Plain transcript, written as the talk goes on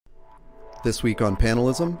This week on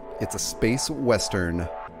Panelism, it's a space western,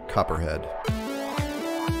 Copperhead.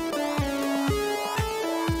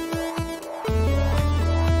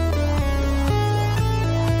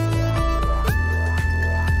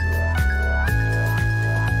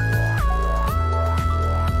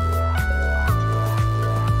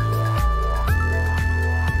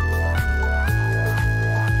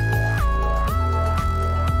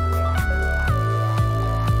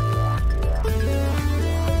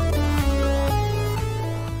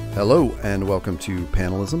 Hello, and welcome to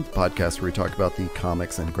Panelism, the podcast where we talk about the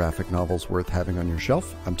comics and graphic novels worth having on your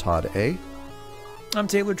shelf. I'm Todd A. I'm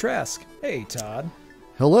Taylor Trask. Hey, Todd.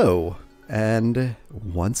 Hello, and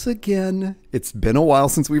once again, it's been a while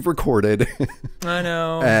since we've recorded. I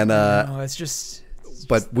know. And it's just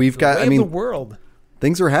but we've the got. way I of mean, the world.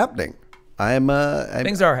 Things are happening.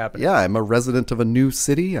 Things are happening. Yeah, I'm a resident of a new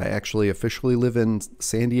city. I actually officially live in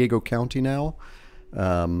San Diego County now.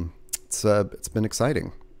 It's been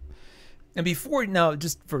exciting. And before now,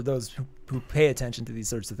 just for those who pay attention to these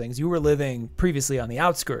sorts of things, you were living previously on the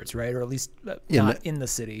outskirts, right? Or at least not in the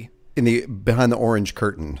city. Behind the orange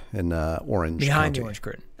curtain in Orange Behind County. the orange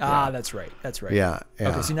curtain. Yeah. That's right. That's right. Yeah.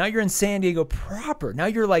 Okay, so now you're in San Diego proper. Now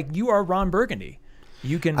you are Ron Burgundy.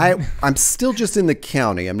 You can. I'm still just in the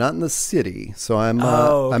county. I'm not in the city. So I'm.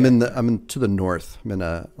 Okay. I'm to the north. I'm in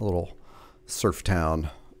a little surf town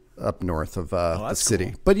up north of the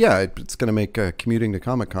city. Cool. But yeah, it's going to make commuting to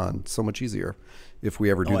Comic-Con so much easier if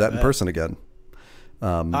we ever do that in person again.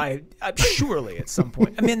 I surely at some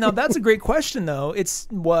point. I mean, now that's a great question, though. It's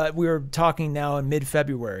what we were talking now in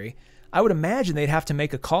mid-February. I would imagine they'd have to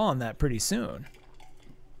make a call on that pretty soon.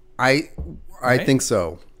 I think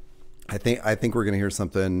so. I think we're going to hear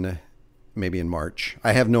something maybe in March.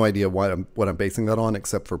 I have no idea what I'm basing that on,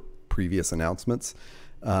 except for previous announcements.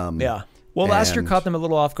 Yeah. Well, last year caught them a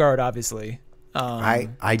little off guard, obviously.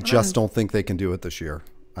 I just don't think they can do it this year.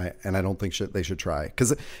 I don't think they should try,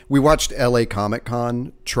 because we watched LA Comic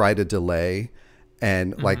Con try to delay,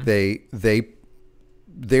 and like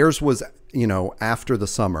theirs was after the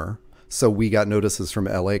summer, so we got notices from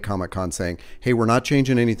LA Comic Con saying, hey, we're not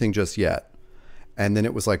changing anything just yet. And then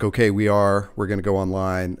it was like, okay, we're going to go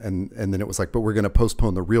online, and then it was like, but we're going to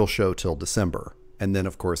postpone the real show till December. And then,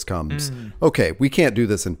 of course, comes, okay, we can't do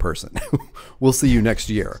this in person. We'll see you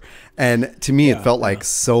next year. And to me, it felt like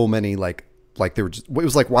so many, like they were just, it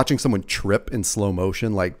was like watching someone trip in slow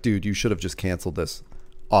motion. Like, dude, you should have just canceled this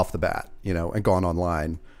off the bat, and gone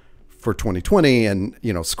online for 2020 and,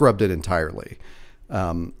 scrubbed it entirely.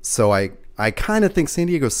 So I kind of think San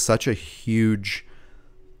Diego's such a huge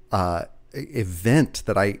event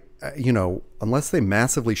that unless they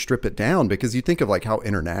massively strip it down, because you think of like how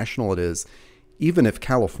international it is. Even if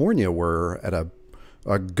California were at a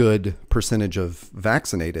good percentage of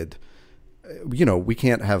vaccinated, we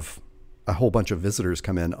can't have a whole bunch of visitors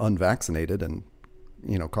come in unvaccinated and,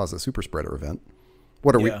 cause a super spreader event.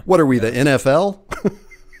 What are we, the NFL?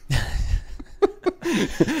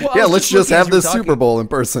 Well, let's just have this Super Bowl in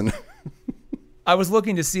person. I was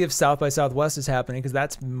looking to see if South by Southwest is happening, because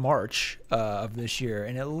that's March of this year,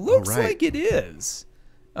 and it looks like it is.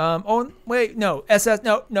 Wait, no,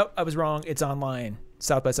 no, I was wrong. It's online.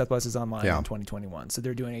 South by Southwest is online in 2021. So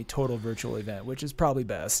they're doing a total virtual event, which is probably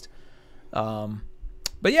best. But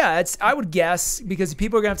yeah, I would guess, because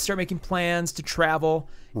people are going to have to start making plans to travel.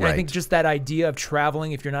 And I think just that idea of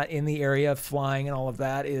traveling, if you're not in the area, flying and all of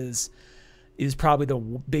that is probably the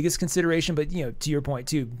biggest consideration. But, to your point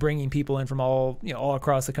too, bringing people in from all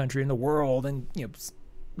across the country and the world, and,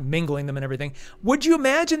 mingling them and everything. Would you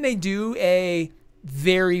imagine they do a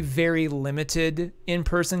very, very limited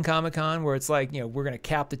in-person Comic-Con where it's like, we're going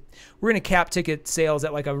to cap ticket sales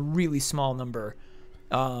at like a really small number?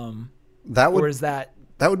 That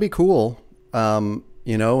would be cool. And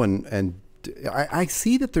I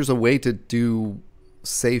see that there's a way to do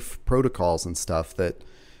safe protocols and stuff that,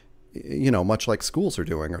 much like schools are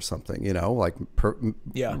doing or something,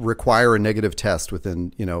 require a negative test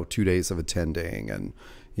within, 2 days of attending, and,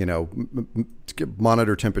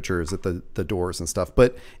 monitor temperatures at the doors and stuff.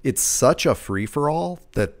 But it's such a free-for-all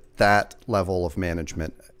that level of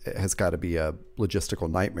management has got to be a logistical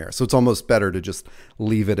nightmare. So it's almost better to just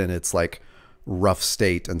leave it in its like rough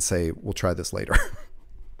state and say, we'll try this later.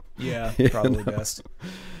 Yeah, probably best.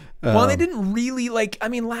 Well, they didn't really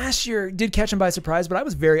last year did catch them by surprise, but I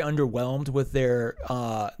was very underwhelmed with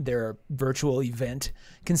their virtual event,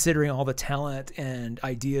 considering all the talent and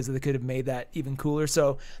ideas that they could have made that even cooler.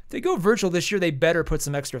 So if they go virtual this year, they better put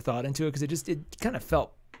some extra thought into it, because it kind of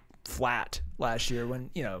felt flat last year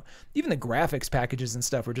when, even the graphics packages and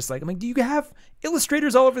stuff were just like, do you have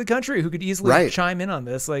illustrators all over the country who could easily chime in on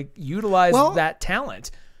this, like utilize that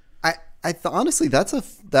talent? Honestly, that's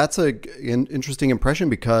an interesting impression,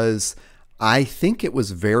 because I think it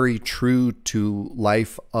was very true to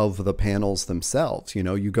life of the panels themselves. You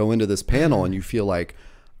know, you go into this panel and you feel like,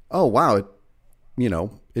 oh wow,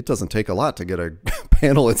 it doesn't take a lot to get a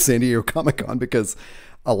panel at San Diego Comic-Con, because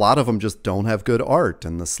a lot of them just don't have good art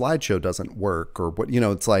and the slideshow doesn't work, or what,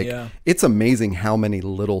 it's like, it's amazing how many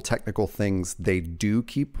little technical things they do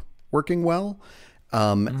keep working well.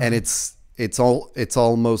 And it's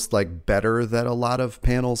almost like better that a lot of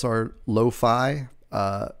panels are lo-fi,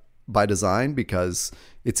 by design, because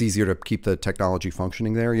it's easier to keep the technology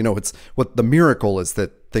functioning there. It's what the miracle is,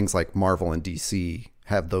 that things like Marvel and DC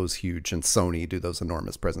have those huge, and Sony do those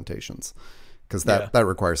enormous presentations, because that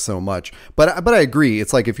requires so much. But I agree.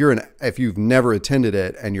 It's like if you've never attended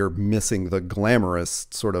it and you're missing the glamorous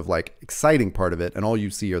sort of like exciting part of it, and all you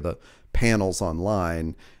see are the panels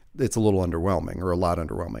online, it's a little underwhelming, or a lot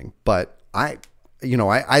underwhelming. But I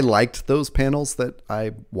liked those panels that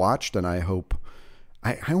I watched, and I hope,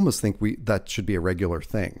 I almost think that should be a regular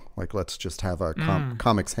thing. Like, let's just have a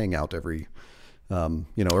comics hangout every month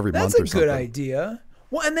or something. That's a good idea.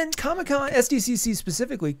 Well, and then Comic-Con, SDCC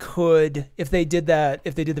specifically, could, if they did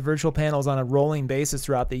the virtual panels on a rolling basis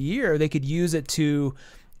throughout the year, they could use it to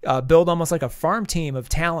build almost like a farm team of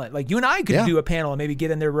talent. Like you and I could do a panel and maybe get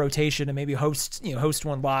in their rotation and maybe host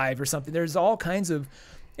one live or something. There's all kinds of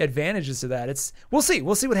advantages to that. We'll see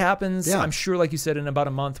what happens. Yeah. I'm sure, like you said, in about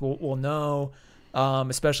a month we'll know,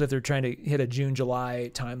 especially if they're trying to hit a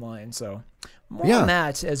June-July timeline. So more on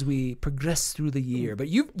that as we progress through the year. But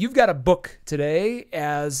you've got a book today,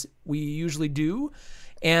 as we usually do.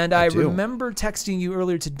 And I remember texting you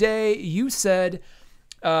earlier today. You said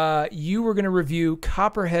you were going to review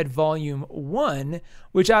Copperhead Volume 1,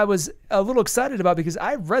 which I was a little excited about, because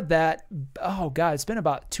I've read that, oh God, it's been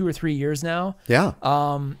about 2 or 3 years now. Yeah.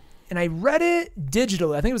 And I read it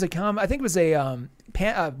digitally. I think it was a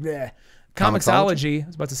Comixology. I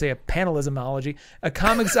was about to say a panelismology. A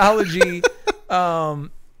Comixology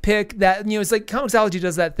pick that, it's like Comixology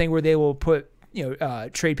does that thing where they will put,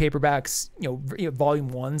 trade paperbacks,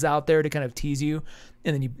 volume 1s out there to kind of tease you,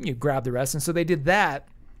 and then you grab the rest. And so they did that.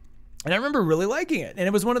 And I remember really liking it. And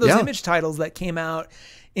it was one of those Image titles that came out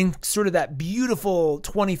in sort of that beautiful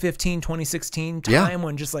 2015, 2016 time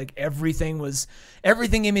when just like everything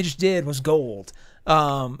Image did was gold.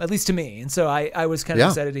 At least to me. And so I was kind of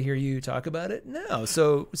excited to hear you talk about it now.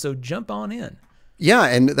 So jump on in. Yeah,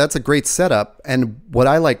 and that's a great setup. And what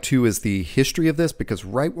I like too is the history of this, because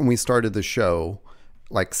right when we started the show,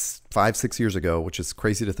 like 5-6 years ago, which is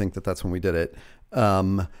crazy to think that that's when we did it,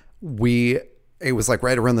 it was like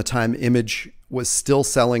right around the time Image was still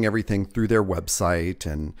selling everything through their website,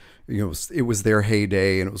 and it was their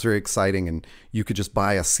heyday, and it was very exciting, and you could just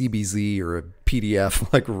buy a CBZ or a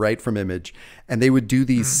PDF like right from Image, and they would do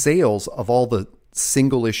these sales of all the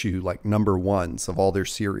single issue like number ones of all their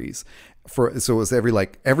series. So it was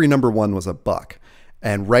every number one was $1.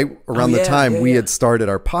 And right around the time we had started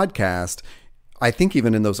our podcast, I think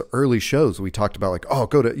even in those early shows, we talked about like,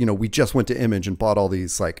 we just went to Image and bought all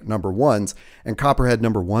these like number ones, and Copperhead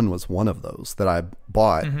number 1 was one of those that I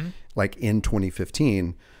bought like in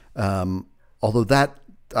 2015. Although that,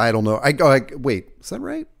 I don't know. Wait, is that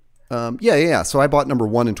right? Yeah. So I bought number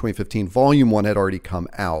 1 in 2015. Volume 1 had already come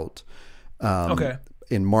out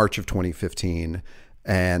in March of 2015.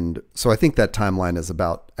 And so I think that timeline is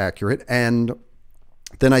about accurate. And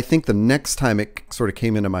then I think the next time it sort of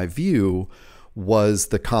came into my view was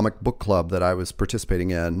the comic book club that I was participating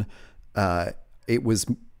in. It was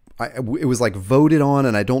like voted on,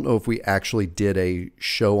 and I don't know if we actually did a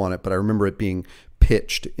show on it, but I remember it being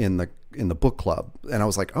pitched in the book club, and I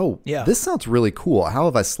was like, this sounds really cool. How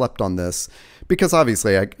have I slept on this? Because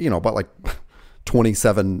obviously I bought like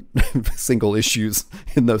 27 single issues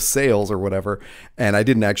in those sales or whatever, and I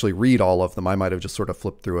didn't actually read all of them. I might have just sort of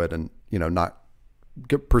flipped through it and not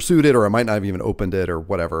pursued it, or I might not have even opened it or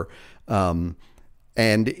whatever. And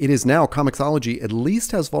it is now, Comixology at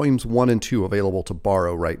least has volumes 1 and 2 available to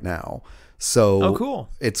borrow right now. So cool.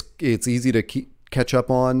 It's easy to catch up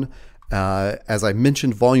on. As I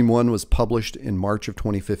mentioned, volume 1 was published in March of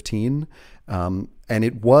 2015. And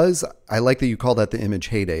it was, I like that you call that the Image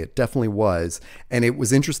heyday. It definitely was. And it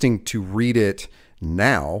was interesting to read it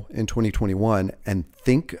now in 2021 and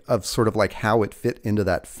think of sort of like how it fit into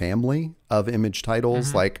that family of Image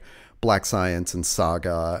titles like Black Science and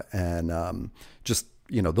Saga, and just,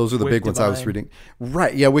 those are the big ones I was reading.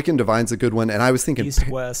 Right. Yeah. Wicked Divine's a good one. And I was thinking East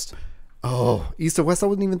West. Oh, East of West. I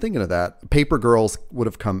wasn't even thinking of that. Paper Girls would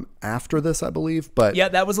have come after this, I believe. But yeah,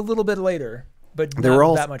 that was a little bit later, but they not were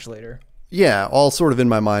all that much later. Yeah. All sort of in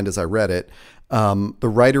my mind as I read it. The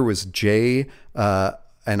writer was Jay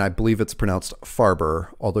and I believe it's pronounced Faerber,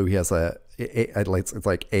 although he has it's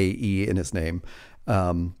like A-E in his name.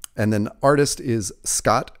 And then artist is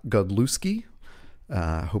Scott Godlewski.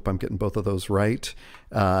 I hope I'm getting both of those right.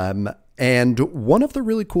 And one of the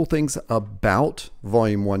really cool things about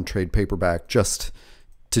Volume 1 trade paperback, just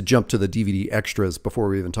to jump to the DVD extras before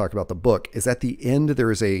we even talk about the book, is at the end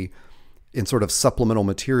there is in sort of supplemental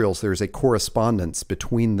materials, there's a correspondence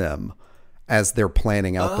between them as they're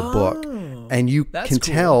planning out the book. And you can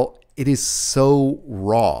tell it is so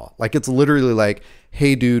raw. Like, it's literally like,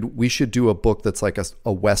 hey, dude, we should do a book that's like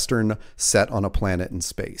a Western set on a planet in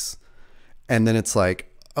space. And then it's like,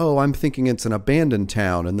 oh, I'm thinking it's an abandoned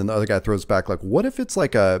town. And then the other guy throws back like, what if it's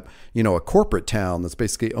like a corporate town that's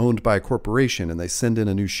basically owned by a corporation and they send in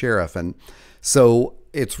a new sheriff? And so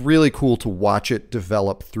it's really cool to watch it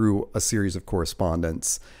develop through a series of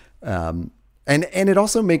correspondence. And it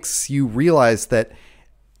also makes you realize that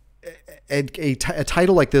a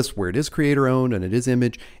title like this, where it is creator owned and it is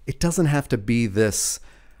Image, it doesn't have to be this,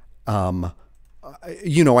 I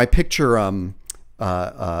picture,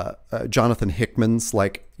 Jonathan Hickman's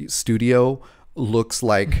like studio looks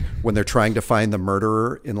like when they're trying to find the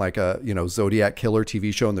murderer in like a Zodiac Killer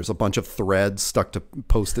TV show, and there's a bunch of threads stuck to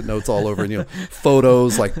Post-it notes all over, and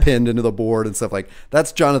photos like pinned into the board and stuff. Like,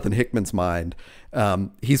 that's Jonathan Hickman's mind.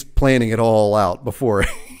 He's planning it all out before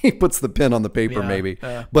he puts the pen on the paper, maybe.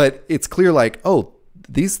 But it's clear like, oh,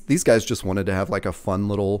 these guys just wanted to have like a fun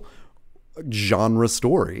little genre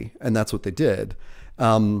story, and that's what they did.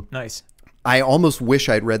 Nice. I almost wish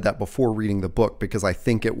I'd read that before reading the book, because I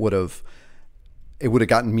think it would have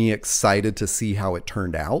gotten me excited to see how it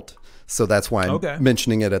turned out. So that's why I'm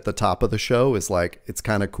mentioning it at the top of the show, is like, it's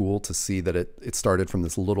kind of cool to see that it started from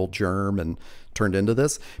this little germ and turned into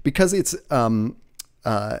this, because it's,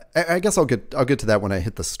 I guess I'll get to that when I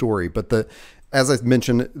hit the story. But as I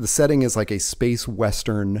mentioned, the setting is like a space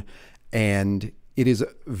Western, and it is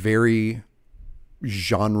very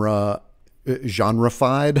genreified.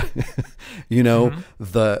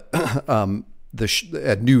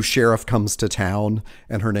 A new sheriff comes to town,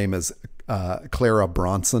 and her name is Clara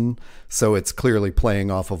Bronson. So it's clearly playing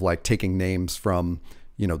off of like taking names from,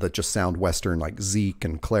 that just sound Western, like Zeke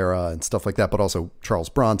and Clara and stuff like that. But also Charles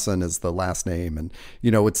Bronson is the last name. And,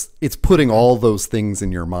 it's putting all those things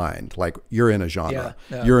in your mind. Like, you're in a genre,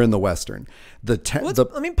 you're in the Western.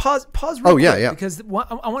 Let me pause real quick, because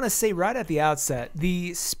I want to say right at the outset,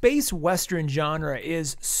 the space Western genre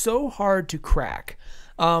is so hard to crack.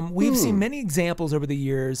 We've seen many examples over the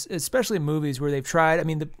years, especially in movies, where they've tried. I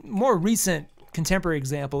mean, the more recent contemporary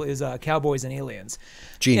example is Cowboys and Aliens.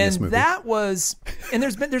 Genius and movie. That was, and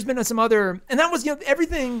there's been some other, and that was,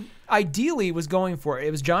 everything ideally was going for it.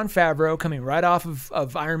 It was Jon Favreau coming right off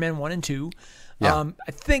of Iron Man 1 and 2. Yeah.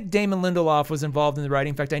 I think Damon Lindelof was involved in the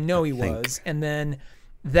writing. In fact, I know he was. And then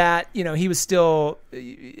that, he was still,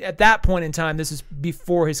 at that point in time, this is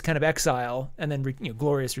before his kind of exile and then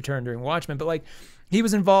glorious return during Watchmen. But like, he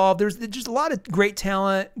was involved. There's just a lot of great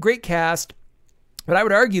talent, great cast. But I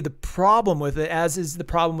would argue the problem with it, as is the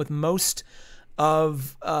problem with most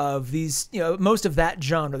of these, most of that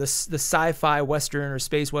genre, the sci-fi Western or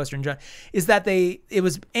space Western genre, is that it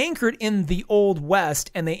was anchored in the Old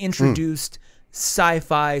West, and they introduced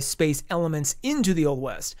sci-fi space elements into the Old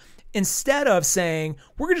West. Instead of saying,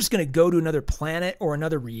 we're just going to go to another planet or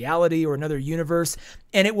another reality or another universe,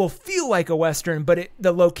 and it will feel like a Western, but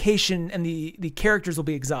the location and the characters will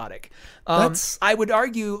be exotic. I would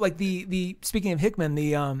argue, like the speaking of Hickman,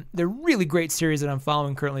 the really great series that I'm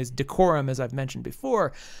following currently is Decorum, as I've mentioned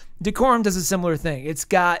before. Decorum does a similar thing. It's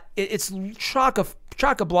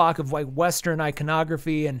chock-a-block of like Western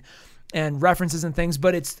iconography and references and things,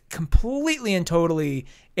 but it's completely and totally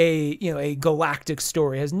a galactic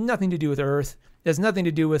story. It has nothing to do with Earth. It has nothing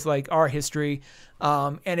to do with like our history.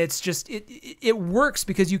 And it's just, it works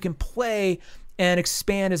because you can play and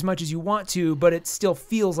expand as much as you want to, but it still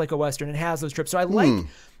feels like a Western. It has those trips. So I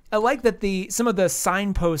like that some of the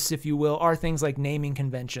signposts, if you will, are things like naming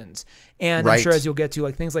conventions. And I'm sure, as you'll get to,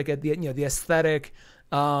 like things like the aesthetic,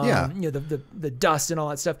 the dust and all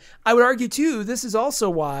that stuff. I would argue too, this is also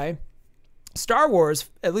why Star Wars,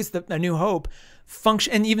 at least A New Hope,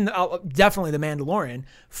 function, and even definitely The Mandalorian,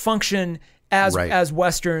 function as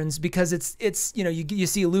Westerns, because it's you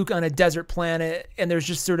see Luke on a desert planet, and there's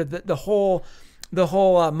just sort of the whole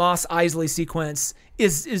Mos Eisley sequence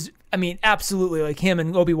is I mean, absolutely like him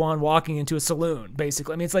and Obi-Wan walking into a saloon,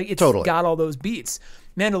 basically. I mean, it's totally got all those beats.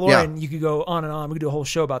 Mandalorian, you could go on and on. We could do a whole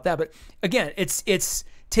show about that. But again, it's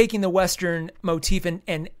taking the Western motif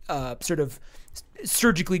and sort of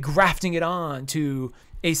surgically grafting it on to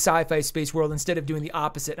a sci-fi space world instead of doing the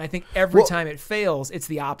opposite. And I think every time it fails, it's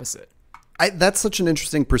the opposite. That's such an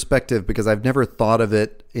interesting perspective because I've never thought of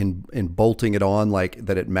it in bolting it on, like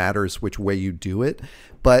that it matters which way you do it.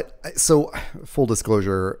 But so full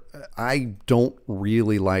disclosure, I don't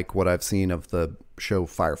really like what I've seen of the show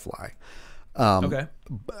Firefly. Okay.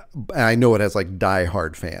 I know it has like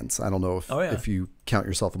diehard fans. I don't know if you count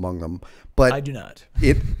yourself among them, but I do not.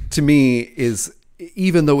 It to me is,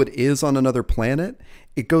 even though it is on another planet,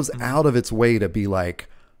 it goes out of its way to be like,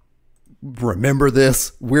 remember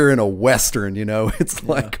this? We're in a Western, you know. It's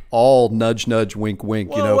like all nudge, nudge, wink,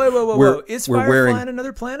 wink. Whoa, you know, whoa. Is Firefly on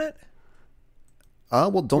another planet?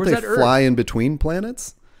 Well, don't they fly in between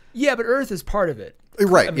planets? Yeah, but Earth is part of it.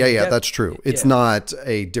 Right. I mean, that's true. It's not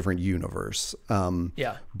a different universe.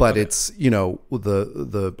 But it's, you know,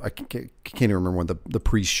 I can't even remember when the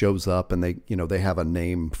priest shows up and they have a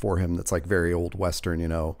name for him that's like very old Western, you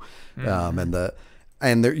know, and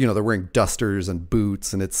they're, you know, they're wearing dusters and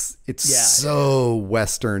boots, and it's so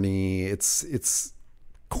Westerny. It's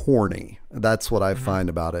corny. That's what I find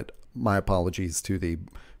about it. My apologies to the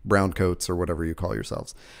brown coats or whatever you call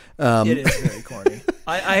yourselves. It is very corny.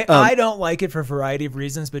 I don't like it for a variety of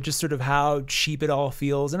reasons, but just sort of how cheap it all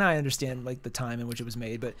feels. And I understand like the time in which it was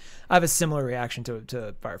made, but I have a similar reaction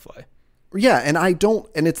to Firefly. Yeah, and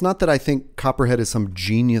it's not that I think Copperhead is some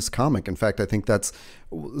genius comic. In fact, I think that's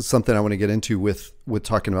something I want to get into with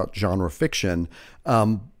talking about genre fiction.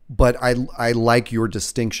 But I like your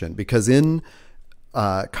distinction, because in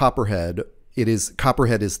Copperhead,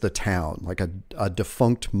 Copperhead is the town, like a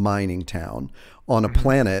defunct mining town on a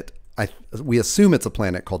planet. We assume it's a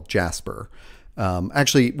planet called Jasper.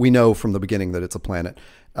 Actually, we know from the beginning that it's a planet.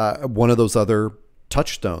 One of those other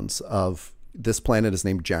touchstones of this planet is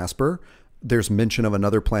named Jasper. There's mention of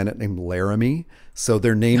another planet named Laramie. So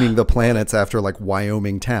they're naming the planets after like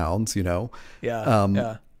Wyoming towns, you know?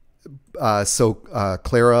 So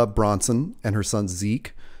Clara Bronson and her son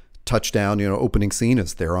Zeke touchdown, you know, opening scene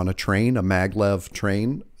is they're on a train, a maglev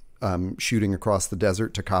train, shooting across the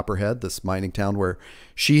desert to Copperhead, this mining town where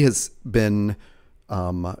she has been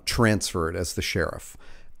transferred as the sheriff.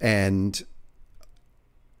 And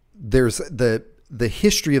there's the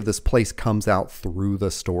history of this place comes out through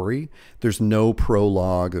the story. There's no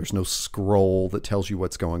prologue. There's no scroll that tells you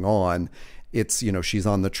what's going on. It's, you know, she's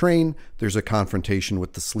on the train. There's a confrontation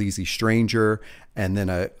with the sleazy stranger. And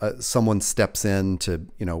then someone steps in to,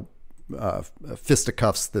 you know,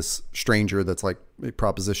 fisticuffs this stranger that's like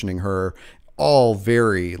propositioning her. All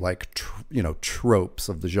very like, tropes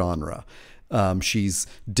of the genre. She's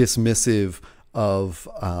dismissive of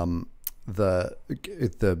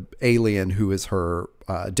the alien who is her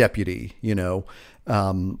deputy, you know,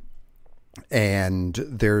 and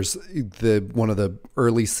there's one of the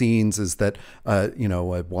early scenes is that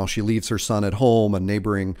while she leaves her son at home,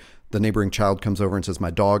 the neighboring child comes over and says,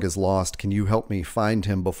 "My dog is lost. Can you help me find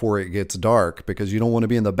him before it gets dark? Because you don't want to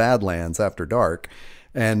be in the Badlands after dark."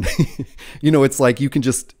 And you know, it's like you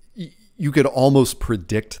could almost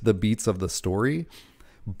predict the beats of the story.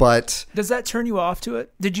 But does that turn you off to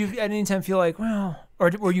it? Did you at any time feel like, well,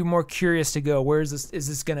 or were you more curious to go, where is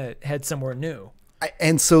this going to head somewhere new?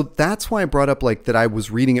 And so that's why I brought up like that I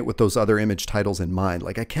was reading it with those other Image titles in mind.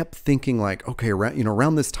 Like I kept thinking like, okay,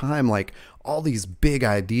 around this time, like all these big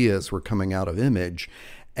ideas were coming out of Image,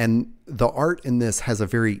 and the art in this has a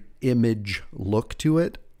very Image look to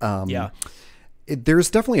it.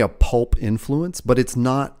 There's definitely a pulp influence, but it's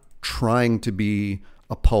not trying to be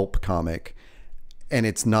a pulp comic. And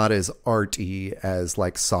it's not as arty as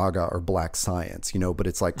like Saga or Black Science, you know, but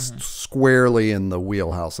it's like squarely in the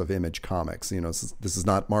wheelhouse of Image comics. You know, this is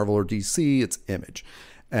not Marvel or DC, it's Image.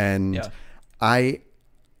 And I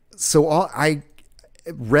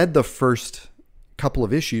read the first couple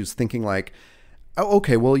of issues thinking like, oh,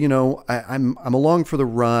 okay, well, you know, I'm along for the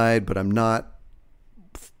ride, but I'm not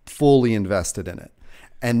fully invested in it.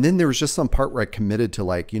 And then there was just some part where I committed to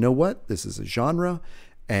like, you know what, this is a genre,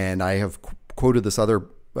 and I have quoted this other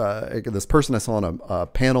this person I saw on a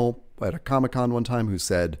panel at a Comic-Con one time who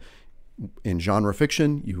said, in genre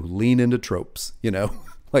fiction, you lean into tropes, you know,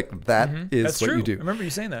 like that's what you do. I remember you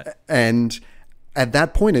saying that. And at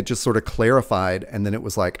that point, it just sort of clarified. And then it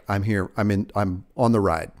was like, I'm here, I'm on the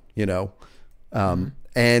ride, you know?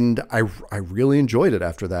 And I really enjoyed it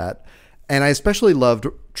after that. And I especially loved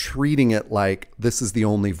treating it like this is the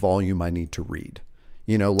only volume I need to read,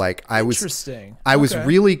 you know, like I was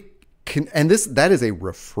really, and that is a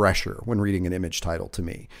refresher when reading an Image title to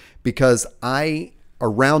me, because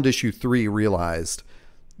around issue 3 realized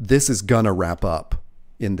this is gonna wrap up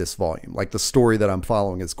in this volume. Like the story that I'm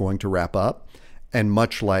following is going to wrap up, and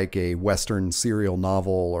much like a Western serial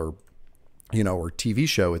novel or, you know, or TV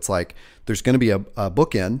show, it's like there's going to be a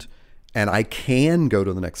bookend, and I can go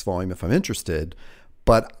to the next volume if I'm interested,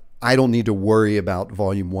 but I don't need to worry about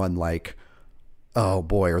volume 1 like, oh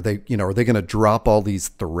boy, are they going to drop all these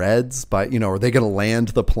threads by, are they going to land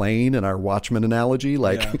the plane in our Watchmen analogy?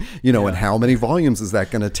 Like, and how many volumes is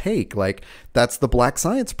that going to take? Like, that's the Black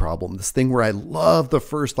Science problem. This thing where I love the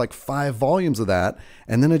first like 5 volumes of that.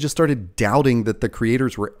 And then I just started doubting that the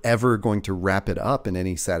creators were ever going to wrap it up in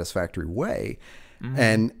any satisfactory way. Mm-hmm.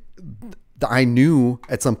 And I knew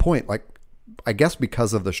at some point, like, I guess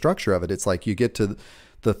because of the structure of it, it's like you get to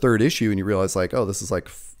the 3rd issue and you realize like, oh, this is like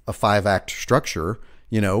a 5-act structure,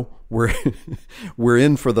 we're we're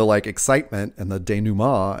in for the like excitement and the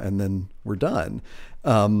denouement, and then we're done.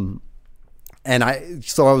 And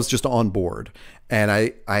so I was just on board,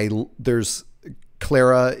 and there's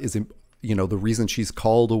Clara is, the reason she's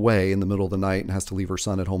called away in the middle of the night and has to leave her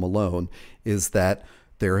son at home alone is that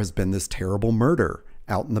there has been this terrible murder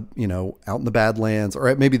out in the Badlands,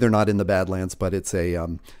 or maybe they're not in the Badlands, but it's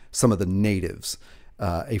some of the natives.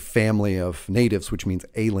 A family of natives, which means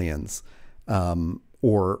aliens,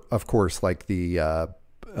 or of course, like the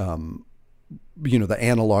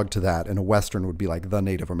analog to that in a Western would be like the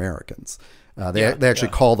Native Americans. They actually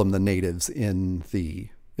call them the natives in the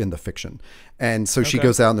fiction. And so she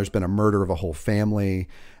goes out and there's been a murder of a whole family.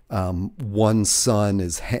 One son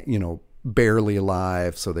is, barely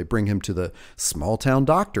alive, so they bring him to the small town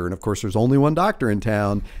doctor, and of course there's only one doctor in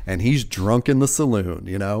town, and he's drunk in the saloon,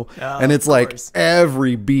 and it's like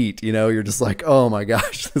every beat, you're just like, oh my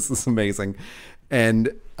gosh, this is amazing.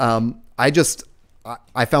 And I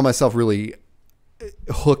found myself really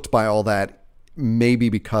hooked by all that, maybe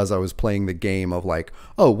because I was playing the game of like,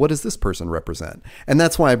 oh, what does this person represent? And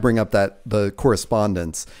that's why I bring up the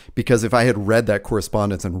correspondence, because if I had read that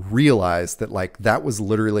correspondence and realized that like that was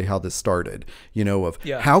literally how this started,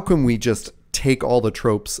 how can we just take all the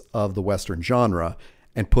tropes of the Western genre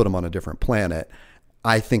and put them on a different planet?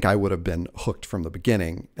 I think I would have been hooked from the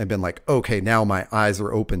beginning and been like, okay, now my eyes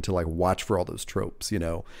are open to like watch for all those tropes,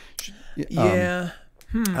 But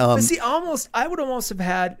see, I would almost have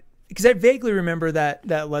had, because I vaguely remember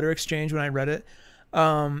that letter exchange when I read it.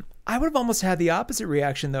 I would have almost had the opposite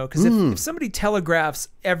reaction though, because if somebody telegraphs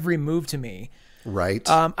every move to me, right,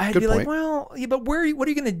 I'd be like, well, yeah, but what are you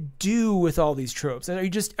going to do with all these tropes? Are you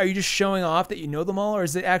just showing off that you know them all, or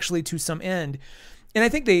is it actually to some end? And I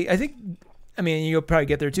think you'll probably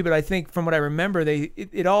get there too, but I think from what I remember,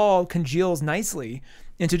 it all congeals nicely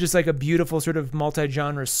into just like a beautiful sort of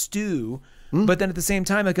multi-genre stew. But then at the same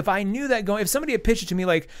time, like if I knew that if somebody had pitched it to me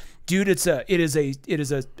like, dude, it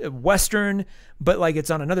is a Western, but like it's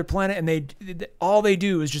on another planet, and all they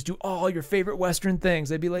do is just do all your favorite Western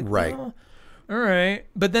things, I'd be like, right, oh, all right.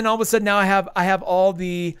 But then all of a sudden now I have all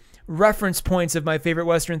the reference points of my favorite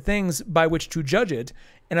Western things by which to judge it,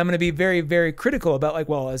 and I'm going to be very, very critical about like,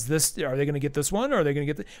 well, are they going to get this one, or are they going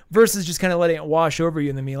to get versus just kind of letting it wash over you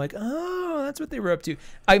and then being like, oh, that's what they were up to.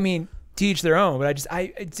 I mean, to each their own, but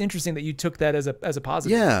it's interesting that you took that as a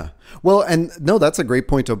positive. Yeah. Well, and no, that's a great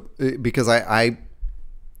point because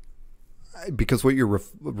because what you're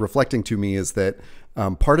reflecting to me is that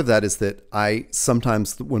part of that is that I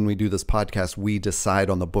sometimes, when we do this podcast, we decide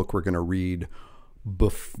on the book we're going to read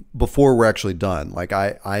before we're actually done. Like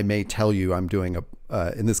I may tell you I'm doing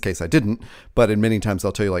in this case I didn't, but in many times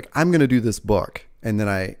I'll tell you like, I'm going to do this book. And then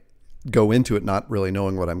I go into it not really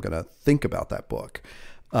knowing what I'm going to think about that book.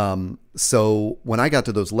 So when I got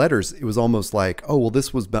to those letters, it was almost like, oh, well,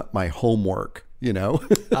 this was my homework,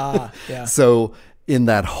 Yeah. So in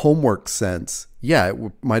that homework sense, yeah, it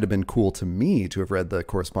might have been cool to me to have read the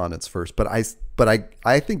correspondence first, but I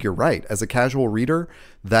think you're right. As a casual reader,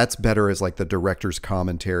 that's better as like the director's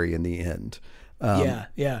commentary in the end.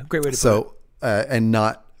 Yeah. Great way to put it. And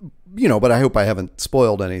not, but I hope I haven't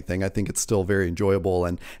spoiled anything. I think it's still very enjoyable.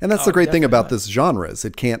 And that's the great thing about this genre is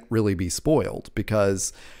it can't really be spoiled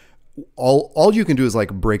because all you can do is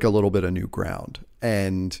like break a little bit of new ground.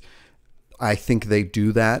 And I think they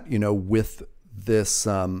do that, with this.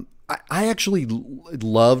 I actually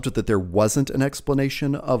loved that there wasn't an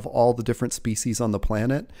explanation of all the different species on the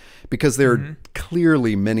planet because there are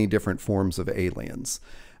clearly many different forms of aliens.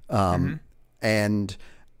 And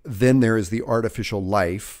then there is the artificial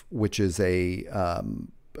life, which is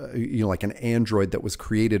like an android that was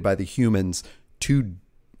created by the humans to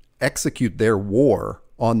execute their war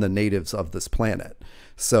on the natives of this planet.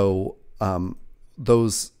 So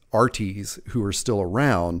those arties who are still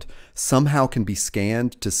around somehow can be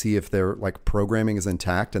scanned to see if their like programming is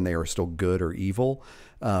intact and they are still good or evil.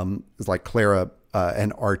 It's like Clara,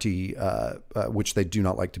 an arty, which they do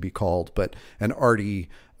not like to be called, but an arty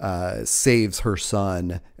saves her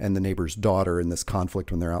son and the neighbor's daughter in this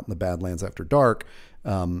conflict when they're out in the Badlands after dark.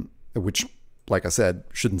 which, like I said,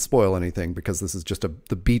 shouldn't spoil anything because this is just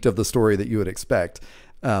the beat of the story that you would expect.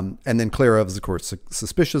 And then Clara is, of course,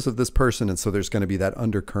 suspicious of this person. And so there's going to be that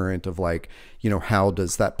undercurrent of like, how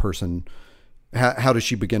does that person, how does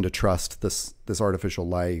she begin to trust this artificial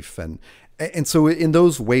life? And so in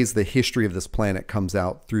those ways, the history of this planet comes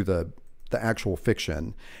out through the actual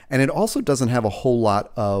fiction. And it also doesn't have a whole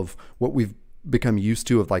lot of what we've become used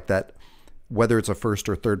to of like that, whether it's a first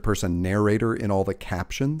or third person narrator in all the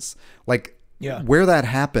captions, like where that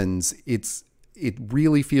happens, it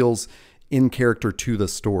really feels in character to the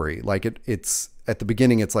story. Like it's at the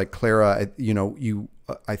beginning, it's like Clara,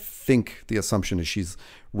 I think the assumption is she's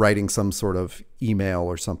writing some sort of email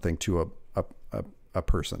or something to a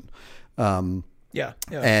person. And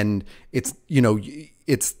it's,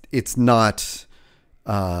 it's not,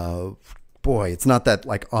 it's not that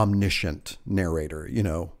like omniscient narrator,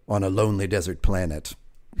 on a lonely desert planet,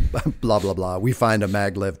 blah, blah, blah. We find a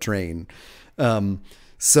maglev train.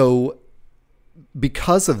 So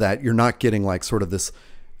because of that, you're not getting like sort of this,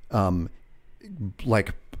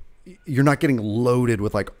 like you're not getting loaded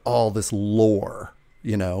with like all this lore,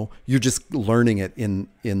 you're just learning it in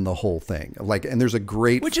the whole thing. Like, and there's a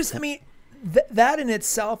great, which is, I mean, that in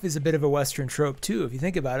itself is a bit of a Western trope too, if you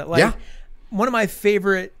think about it. Like one of my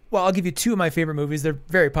favorite, well, I'll give you two of my favorite movies. They're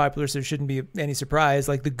very popular, so there shouldn't be any surprise.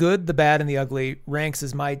 Like The Good, the Bad, and the Ugly ranks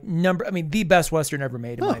as my the best Western ever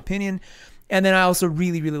made, in my opinion. And then I also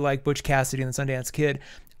really, really like Butch Cassidy and the Sundance Kid.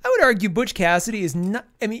 I would argue Butch Cassidy is not,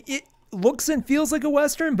 it looks and feels like a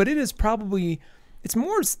Western, but it is probably, it's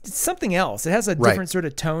something else. It has a different sort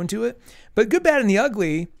of tone to it. But Good, Bad, and the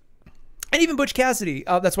Ugly, and even Butch Cassidy,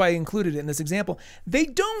 that's why I included it in this example, they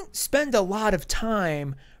don't spend a lot of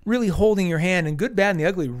time really holding your hand, and Good, Bad, and the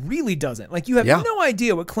Ugly really doesn't. Like, you have no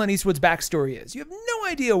idea what Clint Eastwood's backstory is. You have no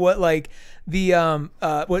idea what like the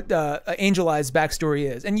Angel Eye's backstory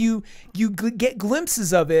is, and you get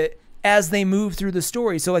glimpses of it as they move through the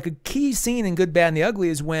story. So like a key scene in Good, Bad, and the Ugly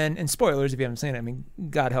is when, and spoilers if you haven't seen it, I mean,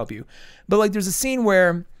 God help you, but like there's a scene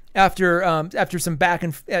where after some back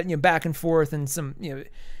and forth and some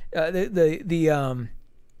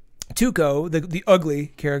Tuco, the ugly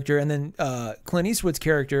character, and then Clint Eastwood's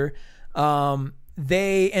character,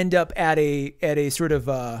 they end up at a sort of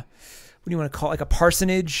what do you want to call it? Like a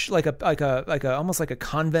parsonage, like a almost like a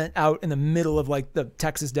convent out in the middle of like the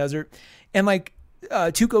Texas desert, and like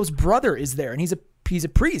Tuco's brother is there, and he's a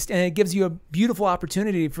priest, and it gives you a beautiful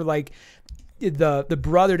opportunity for like the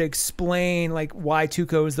brother to explain like why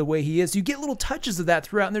Tuco is the way he is. So you get little touches of that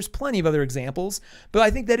throughout, and there's plenty of other examples. But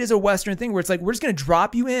I think that is a Western thing where it's like, we're just going to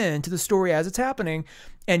drop you into the story as it's happening,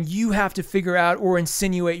 and you have to figure out or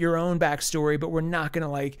insinuate your own backstory, but we're not going to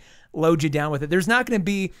like load you down with it. There's not going to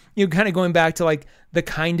be, kind of going back to like the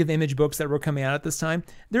kind of image books that were coming out at this time.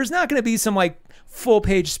 There's not going to be some like full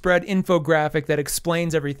page spread infographic that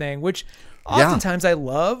explains everything, which oftentimes I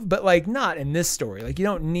love, but like not in this story. Like you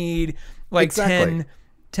don't need like 10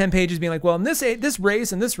 pages being like, well, in this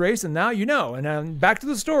race and this race, and now and back to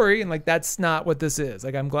the story, and like that's not what this is.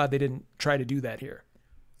 Like I'm glad they didn't try to do that here.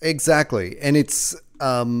 Exactly. And it's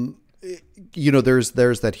there's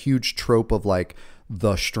that huge trope of like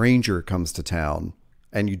the stranger comes to town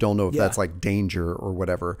and you don't know if that's like danger or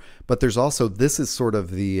whatever. But there's also, this is sort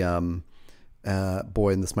of the and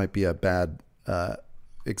this might be a bad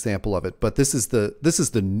example of it, but this is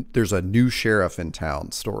the there's a new sheriff in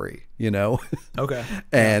town story, okay.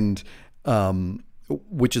 And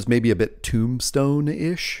which is maybe a bit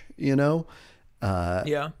Tombstone-ish,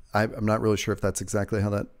 I'm not really sure if that's exactly how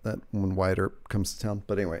that one Wider comes to town,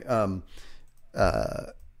 but anyway,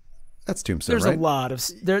 that's Tombstone. There's right? a lot of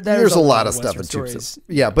there's a lot of stuff in Tombstone.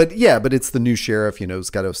 But it's the new sheriff,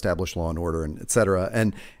 who's got to establish law and order and etc.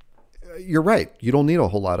 And you're right. You don't need a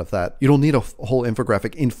whole lot of that. You don't need a whole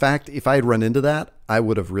infographic. In fact, if I had run into that, I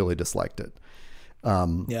would have really disliked it.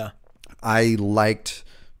 I liked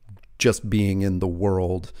just being in the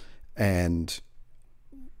world, and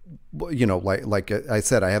like I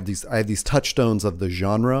said, I have these touchstones of the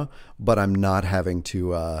genre, but I'm not having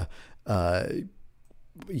to.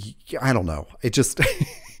 I don't know. It just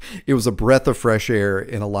it was a breath of fresh air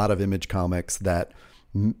in a lot of Image comics that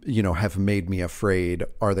have made me afraid.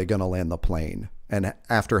 Are they going to land the plane? And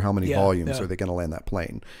after how many volumes are they going to land that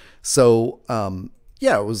plane? So,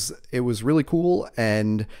 it was really cool.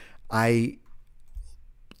 And I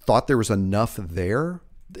thought there was enough there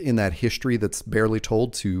in that history that's barely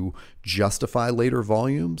told to justify later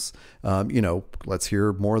volumes. Let's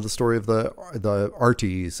hear more of the story of the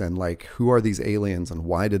Arties and like, who are these aliens and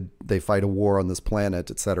why did they fight a war on this planet,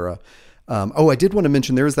 etc. I did want to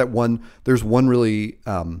mention there's one really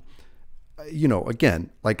again,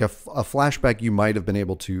 like a flashback you might have been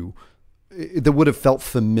able to, that would have felt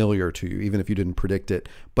familiar to you, even if you didn't predict it.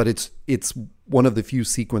 But it's one of the few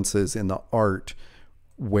sequences in the art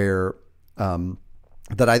where,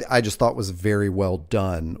 that I just thought was very well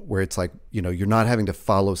done, where it's like, you're not having to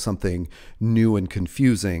follow something new and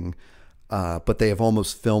confusing, but they have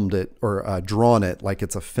almost filmed it or drawn it like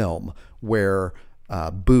it's a film, where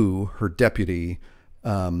Boo, her deputy,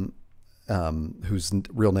 whose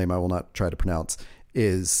real name I will not try to pronounce,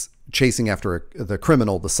 is chasing after the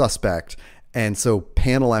criminal, the suspect. And so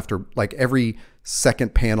panel after, like, every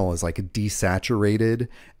second panel is like desaturated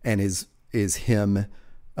and is him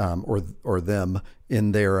or them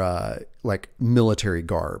in their like military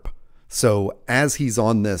garb. So as he's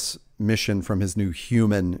on this mission from his new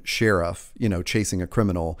human sheriff, chasing a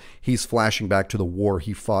criminal, he's flashing back to the war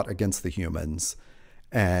he fought against the humans.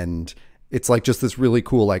 And it's like just this really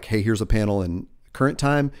cool, like, hey, here's a panel in current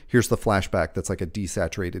time. Here's the flashback that's like a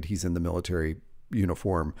desaturated, he's in the military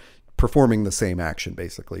uniform performing the same action,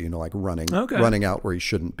 basically, like running out where he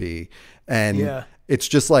shouldn't be. And it's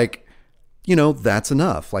just like, that's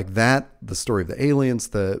enough. Like that, the story of the aliens,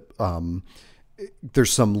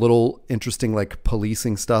 there's some little interesting, like,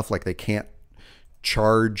 policing stuff. Like they can't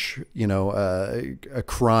charge, a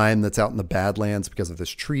crime that's out in the Badlands because of this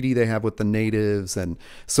treaty they have with the natives. And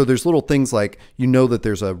so there's little things like, that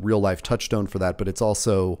there's a real life touchstone for that, but it's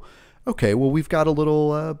also, okay, well, we've got a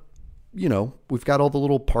little, we've got all the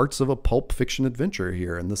little parts of a pulp fiction adventure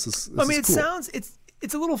here. And this is cool.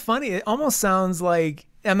 It's a little funny. It almost sounds like,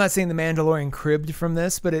 I'm not saying The Mandalorian cribbed from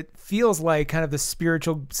this, but it feels like kind of the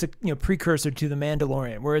spiritual, precursor to The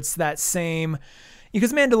Mandalorian, where it's that same,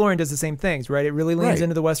 because Mandalorian does the same things, right? It really leans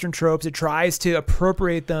into the Western tropes. It tries to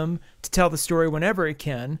appropriate them to tell the story whenever it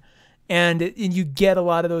can. And you get a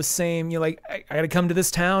lot of those same, I got to come to this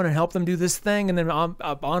town and help them do this thing. And then I'm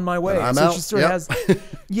on my way. I'm so out. It just sort of has,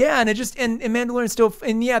 and it just, and Mandalorian still,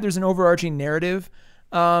 and there's an overarching narrative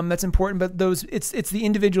that's important, but it's the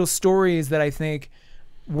individual stories that I think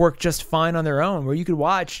work just fine on their own, where you could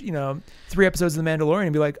watch, 3 episodes of The Mandalorian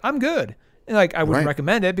and be like, I'm good. And like, I wouldn't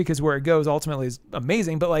recommend it because where it goes ultimately is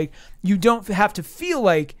amazing, but like, you don't have to feel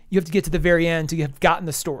like you have to get to the very end to have gotten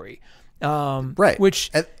the story.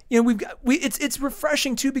 Which, it's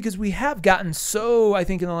refreshing too, because we have gotten so, I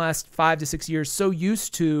think in the last 5 to 6 years, so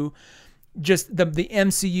used to just the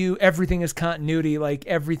MCU, everything is continuity, like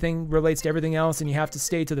everything relates to everything else, and you have to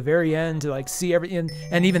stay to the very end to like see everything.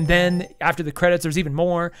 And even then, after the credits, there's even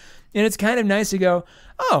more. And it's kind of nice to go,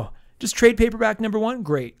 oh, just trade paperback #1,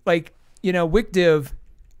 great. Like, WicDiv,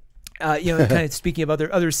 kind of speaking of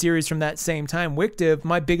other series from that same time, WicDiv,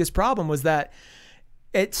 my biggest problem was that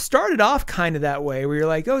it started off kind of that way, where you're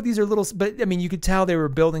like, oh, these are little, but I mean, you could tell they were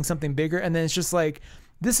building something bigger, and then it's just like,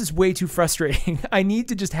 this is way too frustrating. I need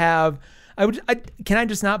to just have, can I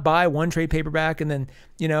just not buy 1 trade paperback, and then,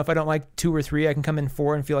 if I don't like 2 or 3, I can come in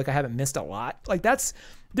 4 and feel like I haven't missed a lot. Like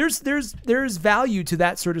there's value to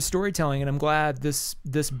that sort of storytelling, and I'm glad this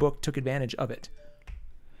book took advantage of it.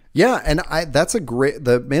 Yeah, and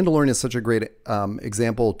The Mandalorian is such a great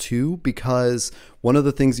example too, because one of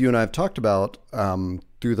the things you and I have talked about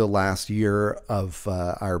through the last year of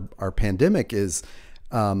our pandemic is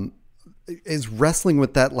wrestling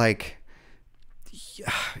with that, like,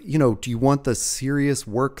 do you want the serious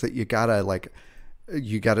work that you gotta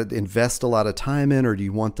invest a lot of time in, or do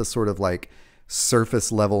you want the sort of like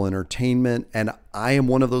surface level entertainment? And I am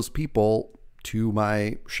one of those people, to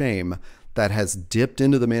my shame, that has dipped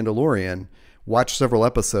into The Mandalorian, watched several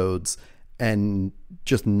episodes, and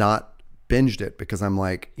just not binged it, because I'm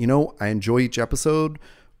like, I enjoy each episode,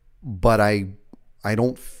 but I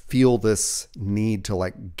don't feel this need to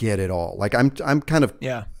like get it all. Like I'm kind of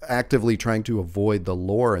actively trying to avoid the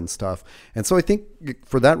lore and stuff. And so I think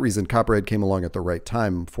for that reason, Copperhead came along at the right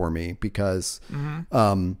time for me, because,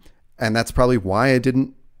 and that's probably why I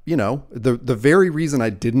didn't, the very reason I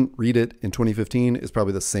didn't read it in 2015 is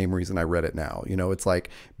probably the same reason I read it now. It's like,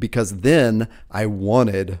 because then I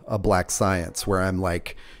wanted a Black Science where I'm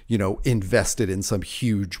like, invested in some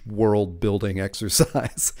huge world building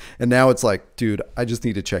exercise. And now it's like, dude, I just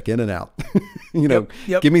need to check in and out.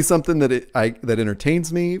 Give me something that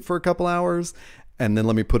entertains me for a couple hours, and then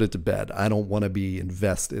let me put it to bed. I don't want to be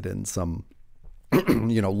invested in some,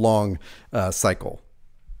 long cycle.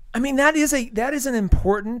 I mean, that is an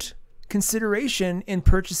important consideration in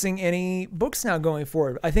purchasing any books now going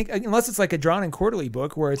forward. I think, unless it's like a drawn and quarterly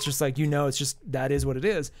book where it's just like, it's just, that is what it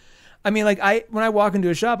is. I mean, like when I walk into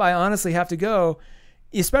a shop, I honestly have to go,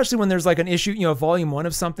 especially when there's like an issue, volume 1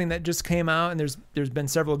 of something that just came out, and there's been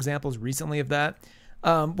several examples recently of that,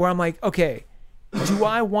 where I'm like, okay, do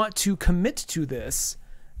I want to commit to this?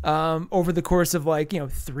 over the course of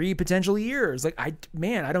 3 potential years. Like I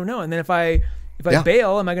don't know. And then if I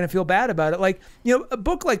bail, am I going to feel bad about it? Like, a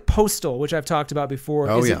book like Postal, which I've talked about before,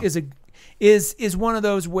 is one of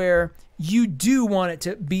those where you do want it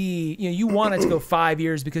to be, you want it to go 5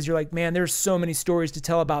 years because you're like, man, there's so many stories to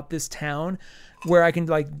tell about this town where I can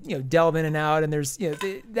delve in and out, and there's,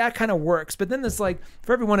 that kind of works. But then there's for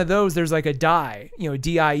every one of those, there's like a die,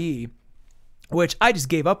 DIE, which I just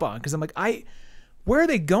gave up on because I'm like, where are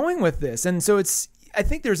they going with this? And so I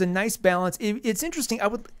think there's a nice balance. It's interesting.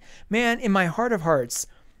 In my heart of hearts,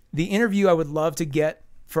 the interview I would love to get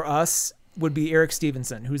for us would be Eric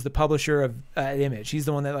Stevenson, who's the publisher of Image. He's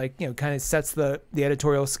the one that kind of sets the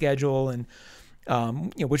editorial schedule and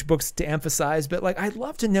which books to emphasize. But I'd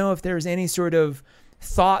love to know if there's any sort of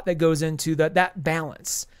thought that goes into that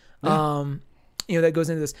balance. That goes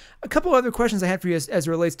into this. A couple other questions I had for you as it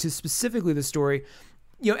relates to specifically the story.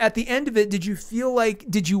 At the end of it, did you feel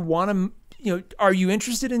did you want to, are you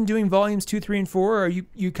interested in doing volumes 2, 3, and 4? Or are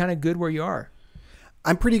you kind of good where you are?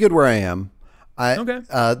 I'm pretty good where I am. Okay.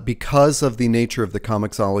 Because of the nature of the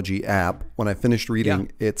Comixology app, when I finished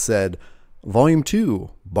reading, it said volume 2,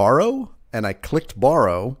 borrow. And I clicked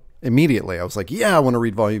borrow immediately. I was like, yeah, I want to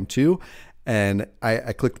read volume 2. And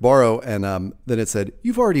I clicked borrow, and then it said,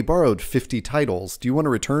 you've already borrowed 50 titles. Do you want to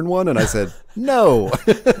return one? And I said, no.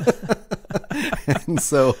 And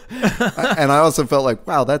so, and I also felt like,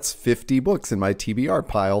 wow, that's 50 books in my TBR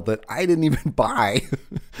pile that I didn't even buy.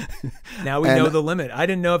 Now we know the limit. I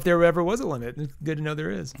didn't know if there ever was a limit. It's good to know there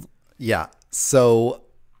is. Yeah. So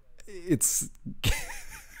it's,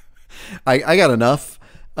 I got enough.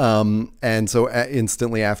 And so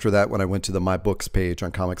instantly after that, when I went to the My Books page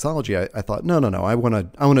on Comixology, I thought, no, I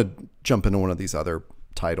want to jump into one of these other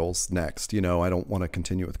titles next. I don't want to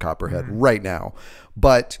continue with Copperhead right now,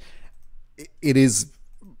 but it is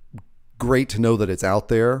great to know that it's out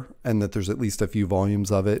there and that there's at least a few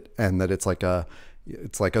volumes of it, and that it's like a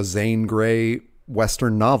Zane Grey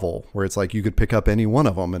Western novel where it's like you could pick up any one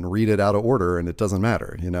of them and read it out of order and it doesn't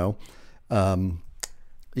matter,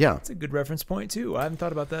 Yeah, it's a good reference point too. I haven't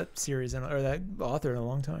thought about that series or that author in a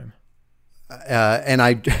long time. And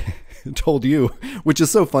I told you, which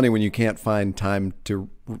is so funny when you can't find time to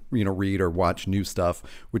read or watch new stuff,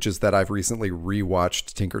 which is that I've recently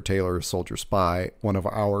rewatched Tinker Tailor Soldier Spy, one of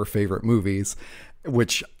our favorite movies,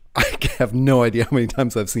 which I have no idea how many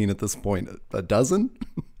times I've seen at this point. A dozen.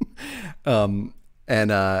 It's a movie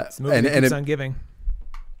that keeps on giving.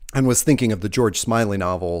 And was thinking of the George Smiley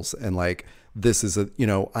novels and this is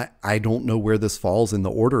I don't know where this falls in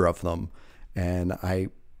the order of them. And I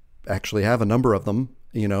actually have a number of them,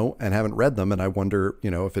 and haven't read them. And I wonder,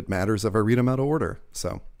 if it matters if I read them out of order.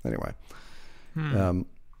 So anyway,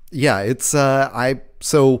 it's, I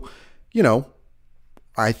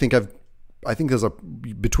think there's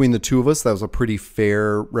between the two of us, that was a pretty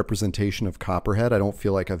fair representation of Copperhead. I don't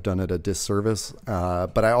feel like I've done it a disservice.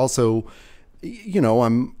 But I also,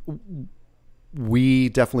 we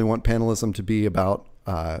definitely want panelism to be about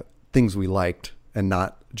things we liked and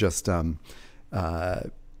not just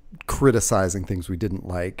criticizing things we didn't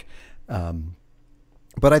like.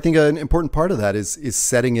 But I think an important part of that is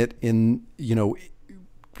setting it in the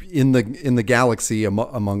galaxy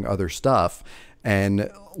among other stuff, and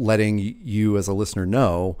letting you as a listener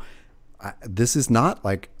know this is not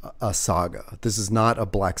like a saga. This is not a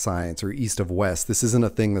Black Science or East of West. This isn't a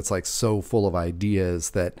thing that's so full of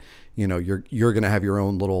ideas that you're going to have your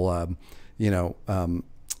own little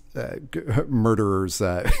murderer's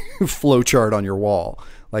flowchart on your wall.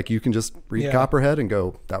 You can just read Copperhead and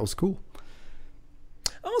go, that was cool.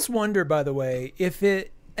 I almost wonder, by the way, if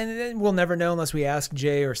it, and then we'll never know unless we ask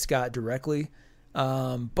Jay or Scott directly.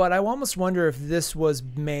 But I almost wonder if this was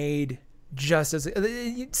made just as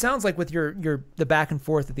it sounds like with the back and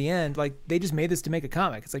forth at the end, they just made this to make a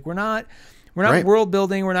comic. It's we're not right. World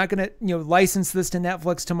building. We're not going to, license this to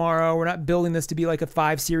Netflix tomorrow. We're not building this to be a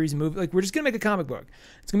 5-series movie. We're just going to make a comic book.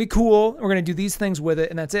 It's going to be cool. We're going to do these things with it.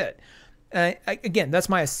 And that's it. Again, that's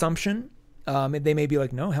my assumption. They may be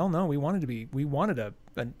no, hell no. We wanted a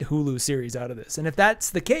Hulu series out of this. And if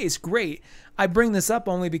that's the case, great. I bring this up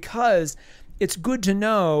only because it's good to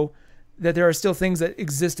know that there are still things that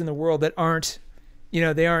exist in the world that aren't,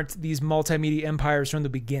 they aren't these multimedia empires from the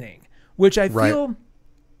beginning, which I feel,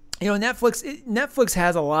 Netflix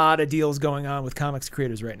has a lot of deals going on with comics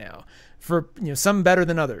creators right now, for, some better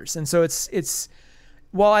than others. And so it's,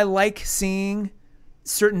 while I like seeing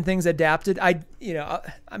certain things adapted, I'm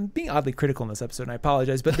being oddly critical in this episode, and I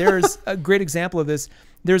apologize, but there's a great example of this.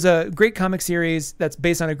 There's a great comic series that's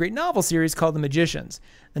based on a great novel series called The Magicians.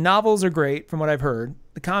 The novels are great from what I've heard.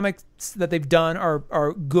 The comics that they've done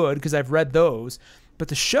are good because I've read those, but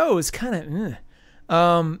the show is kind of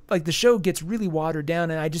like the show gets really watered down,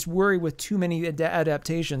 and I just worry with too many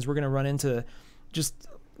adaptations we're going to run into just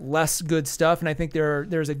less good stuff. And I think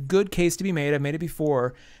there's a good case to be made, I've made it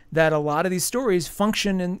before, that a lot of these stories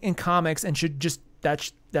function in comics and should just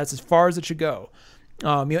that's as far as it should go.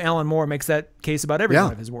 Alan Moore makes that case about every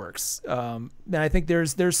one of his works, and I think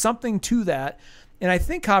there's something to that. And I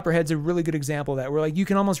think Copperhead's a really good example of that, where like you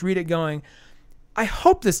can almost read it going, I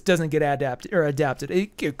hope this doesn't get adapted.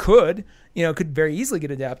 It could, it could very easily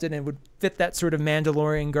get adapted and would fit that sort of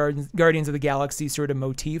Mandalorian Guardians of the Galaxy sort of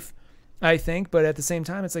motif, I think. But at the same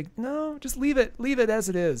time, it's like, no, just leave it as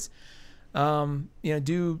it is.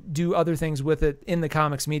 Do other things with it in the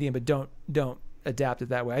comics medium, but don't adapt it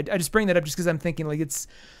that way. I just bring that up just because I'm thinking like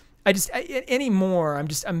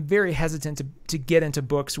I'm very hesitant to get into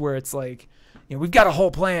books where it's like, we've got a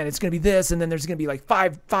whole plan. It's going to be this, and then there's going to be like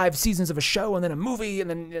five seasons of a show, and then a movie, and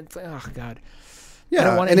then it's like, oh God. Yeah, I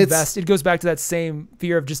don't want to invest. It goes back to that same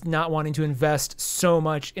fear of just not wanting to invest so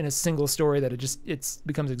much in a single story that it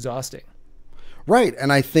becomes exhausting. Right,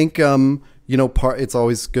 and I think it's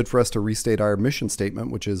always good for us to restate our mission statement,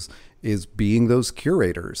 which is being those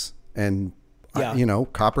curators. And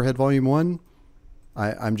Copperhead Volume 1,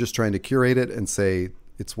 I'm just trying to curate it and say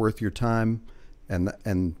it's worth your time, and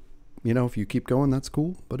if you keep going, that's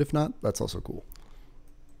cool. But if not, that's also cool.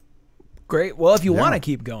 Great. Well, if you want to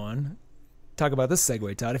keep going, talk about this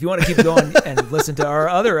segue, Todd. If you want to keep going and listen to our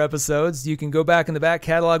other episodes, you can go back in the back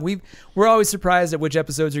catalog. We're always surprised at which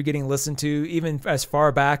episodes are getting listened to, even as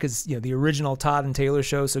far back as the original Todd and Taylor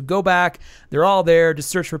show. So go back. They're all there. Just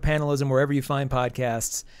search for Panelism wherever you find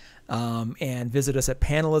podcasts. And visit us at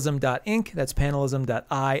panelism.inc. That's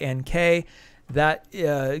panelism.ink. That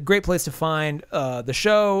great place to find the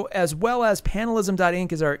show, as well as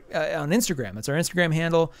panelism.inc is our on Instagram. That's our Instagram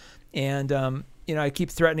handle, and I keep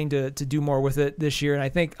threatening to do more with it this year, and I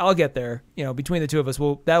think I'll get there. Between the two of us,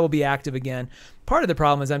 that will be active again. Part of the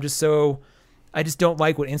problem is I just don't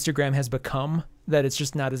like what Instagram has become. That it's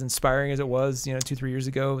just not as inspiring as it was 2-3 years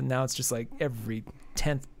ago, and now it's just like every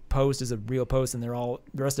 10th post is a real post, and the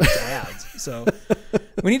rest of it's ads. So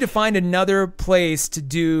we need to find another place to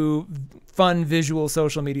do fun visual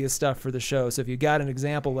social media stuff for the show. So if you got an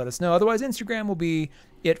example, let us know. Otherwise, Instagram will be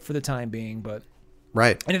it for the time being. But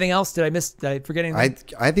right. Anything else? Did I forget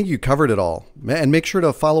anything? I think you covered it all. And make sure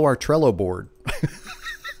to follow our Trello board.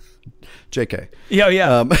 JK.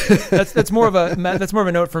 Yeah. That's more of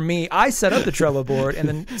a note for me. I set up the Trello board and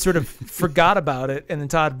then sort of forgot about it, and then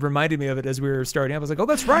Todd reminded me of it as we were starting up. I was like, "Oh,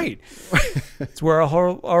 that's right. It's where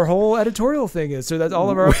our whole editorial thing is. So that all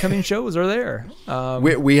of our upcoming shows are there."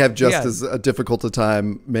 We have just as difficult a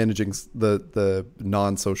time managing the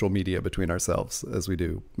non-social media between ourselves as we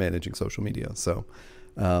do managing social media. So,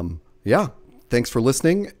 thanks for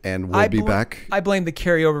listening, and we'll be back. I blame the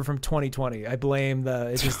carryover from 2020. I blame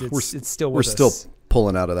it's still with us. We're still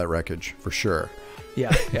pulling out of that wreckage for sure.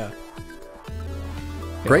 Yeah.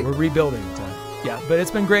 Great. We're rebuilding. But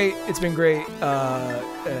it's been great.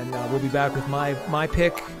 And we'll be back with my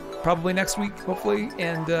pick probably next week, hopefully.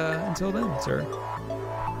 And until then, sir.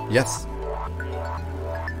 Yes.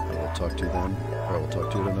 I will talk to you then, or I will talk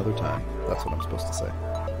to you at another time. That's what I'm supposed to say.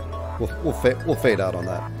 We'll fade out on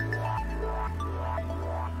that.